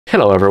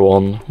Hello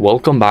everyone,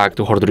 welcome back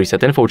to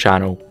HardReset.Info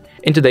channel.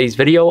 In today's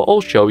video, I'll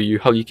show you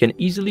how you can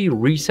easily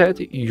reset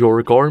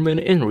your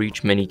Garmin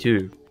inReach Mini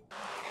 2.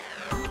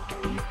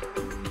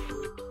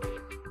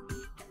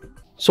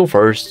 So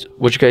first,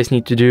 what you guys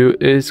need to do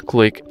is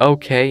click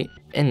OK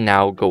and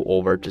now go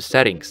over to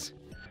settings.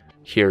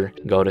 Here,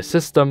 go to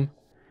system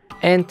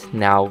and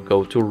now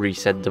go to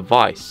reset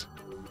device.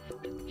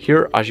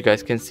 Here, as you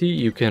guys can see,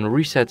 you can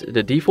reset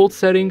the default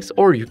settings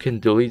or you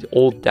can delete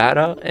old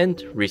data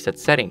and reset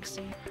settings.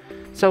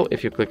 So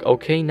if you click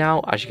OK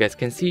now, as you guys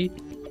can see,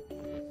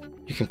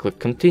 you can click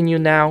continue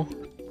now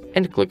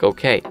and click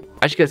OK.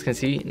 As you guys can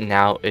see,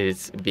 now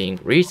it's being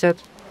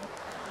reset.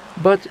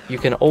 But you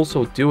can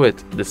also do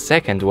it the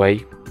second way,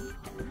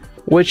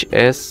 which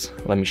is,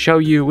 let me show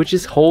you, which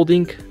is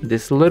holding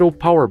this little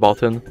power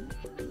button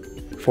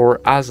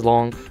for as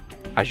long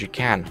as you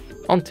can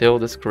until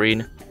the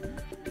screen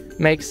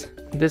makes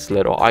this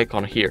little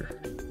icon here.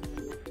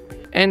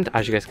 And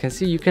as you guys can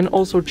see, you can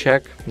also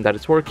check that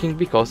it's working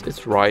because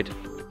it's right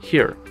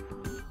here.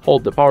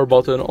 Hold the power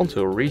button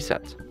until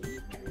reset.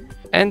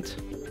 And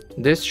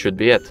this should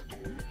be it.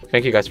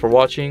 Thank you guys for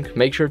watching.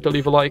 Make sure to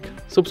leave a like,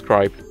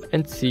 subscribe,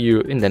 and see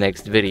you in the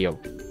next video.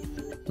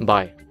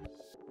 Bye.